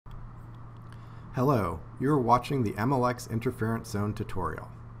Hello, you are watching the MLX interference zone tutorial.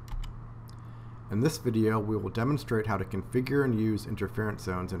 In this video, we will demonstrate how to configure and use interference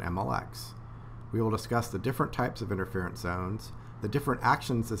zones in MLX. We will discuss the different types of interference zones, the different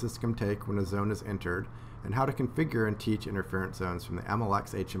actions the system can take when a zone is entered, and how to configure and teach interference zones from the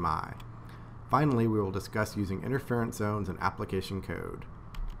MLX HMI. Finally, we will discuss using interference zones and application code.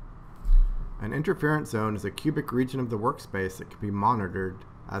 An interference zone is a cubic region of the workspace that can be monitored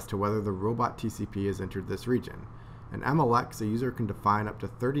as to whether the robot TCP has entered this region. In MLX, a user can define up to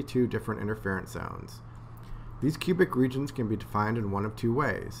 32 different interference zones. These cubic regions can be defined in one of two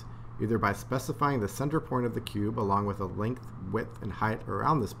ways, either by specifying the center point of the cube along with a length, width, and height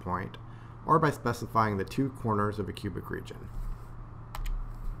around this point, or by specifying the two corners of a cubic region.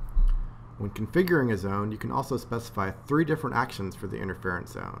 When configuring a zone, you can also specify 3 different actions for the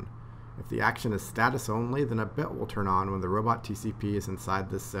interference zone. If the action is status only, then a bit will turn on when the robot TCP is inside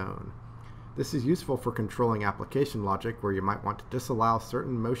this zone. This is useful for controlling application logic where you might want to disallow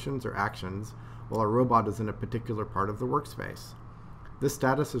certain motions or actions while a robot is in a particular part of the workspace. This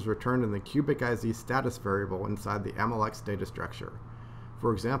status is returned in the cubic IZ status variable inside the MLX data structure.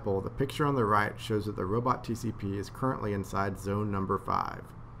 For example, the picture on the right shows that the robot TCP is currently inside zone number 5.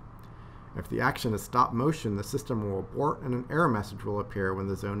 If the action is stop motion, the system will abort and an error message will appear when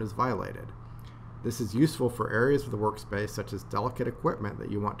the zone is violated. This is useful for areas of the workspace such as delicate equipment that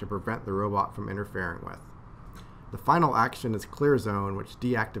you want to prevent the robot from interfering with. The final action is clear zone, which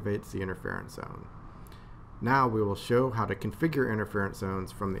deactivates the interference zone. Now we will show how to configure interference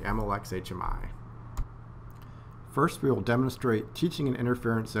zones from the MLX HMI. First, we will demonstrate teaching an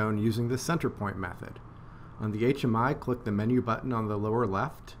interference zone using the center point method. On the HMI, click the menu button on the lower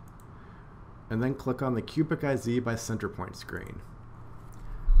left, and then click on the Cubic IZ by center point screen.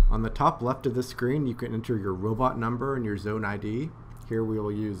 On the top left of the screen, you can enter your robot number and your zone ID. Here we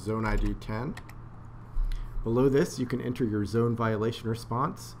will use zone ID 10. Below this, you can enter your zone violation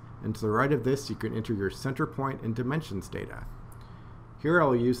response, and to the right of this, you can enter your center point and dimensions data. Here I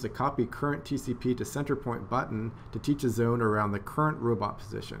will use the Copy Current TCP to Center Point button to teach a zone around the current robot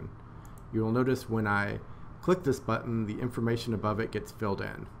position. You will notice when I click this button, the information above it gets filled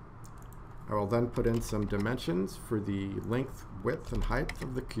in. I will then put in some dimensions for the length, width, and height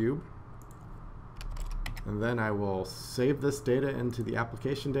of the cube. And then I will save this data into the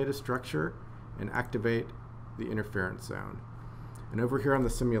application data structure and activate the interference zone. And over here on the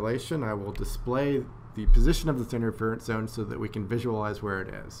simulation, I will display the position of this interference zone so that we can visualize where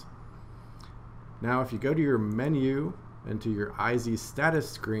it is. Now, if you go to your menu and to your IZ status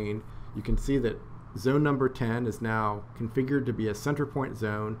screen, you can see that zone number 10 is now configured to be a center point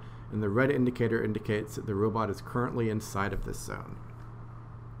zone, and the red indicator indicates that the robot is currently inside of this zone.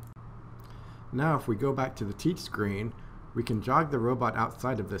 Now if we go back to the teach screen, we can jog the robot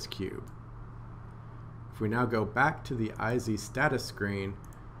outside of this cube. If we now go back to the IZ status screen,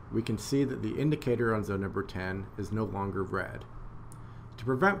 we can see that the indicator on zone number 10 is no longer red. To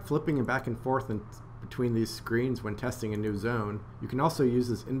prevent flipping back and forth between these screens when testing a new zone, you can also use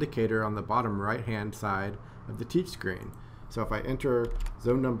this indicator on the bottom right hand side of the teach screen. So if I enter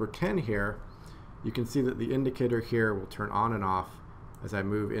zone number 10 here, you can see that the indicator here will turn on and off as I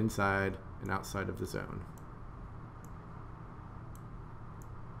move inside and outside of the zone.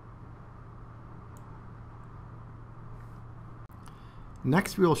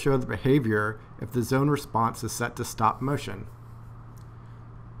 Next, we will show the behavior if the zone response is set to stop motion.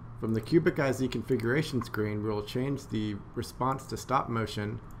 From the Cubic IZ configuration screen, we will change the response to stop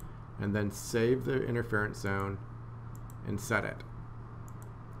motion and then save the interference zone and set it.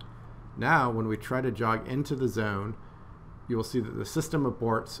 Now when we try to jog into the zone, you will see that the system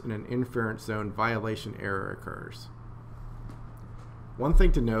aborts and an interference zone violation error occurs. One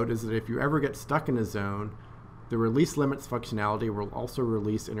thing to note is that if you ever get stuck in a zone, the release limits functionality will also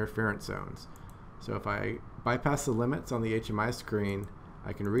release interference zones. So if I bypass the limits on the HMI screen,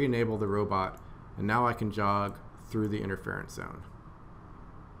 I can re-enable the robot, and now I can jog through the interference zone.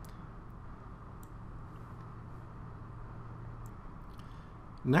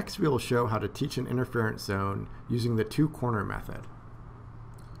 Next, we will show how to teach an interference zone using the two-corner method.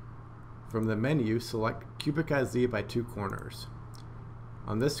 From the menu, select Cubic IZ by two corners.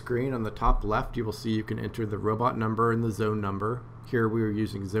 On this screen, on the top left, you will see you can enter the robot number and the zone number. Here we are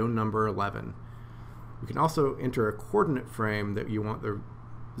using zone number 11. You can also enter a coordinate frame that you want the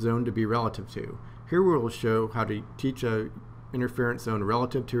zone to be relative to. Here we will show how to teach an interference zone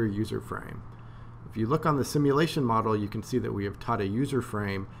relative to a user frame. If you look on the simulation model, you can see that we have taught a user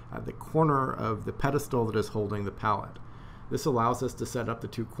frame at the corner of the pedestal that is holding the pallet. This allows us to set up the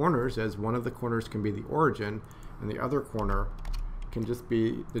two corners, as one of the corners can be the origin and the other corner can just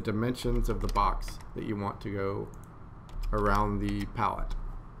be the dimensions of the box that you want to go around the pallet.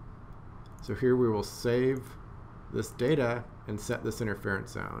 So here we will save this data and set this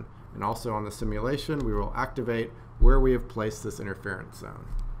interference zone. And also on the simulation, we will activate where we have placed this interference zone.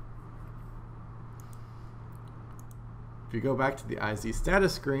 If you go back to the IZ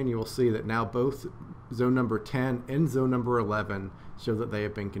status screen, you will see that now both zone number 10 and zone number 11 show that they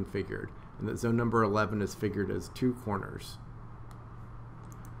have been configured, and that zone number 11 is figured as 2 corners.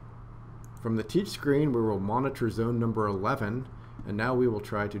 From the teach screen, we will monitor zone number 11, and now we will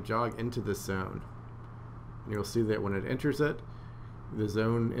try to jog into this zone. And you'll see that when it enters it, the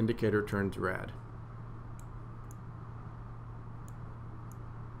zone indicator turns red.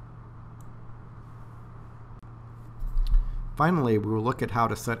 Finally, we will look at how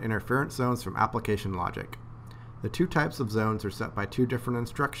to set interference zones from application logic. The 2 types of zones are set by 2 different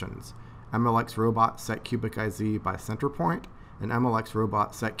instructions: MLX robot set cubic IZ by center point, and MLX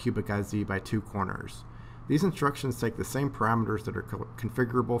robot set cubic IZ by 2 corners. These instructions take the same parameters that are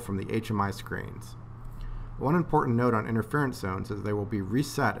configurable from the HMI screens. One important note on interference zones is they will be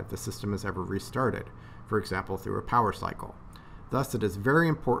reset if the system is ever restarted, for example through a power cycle. Thus, it is very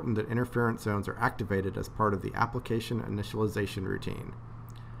important that interference zones are activated as part of the application initialization routine.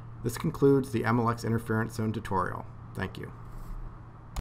 This concludes the MLX interference zone tutorial. Thank you.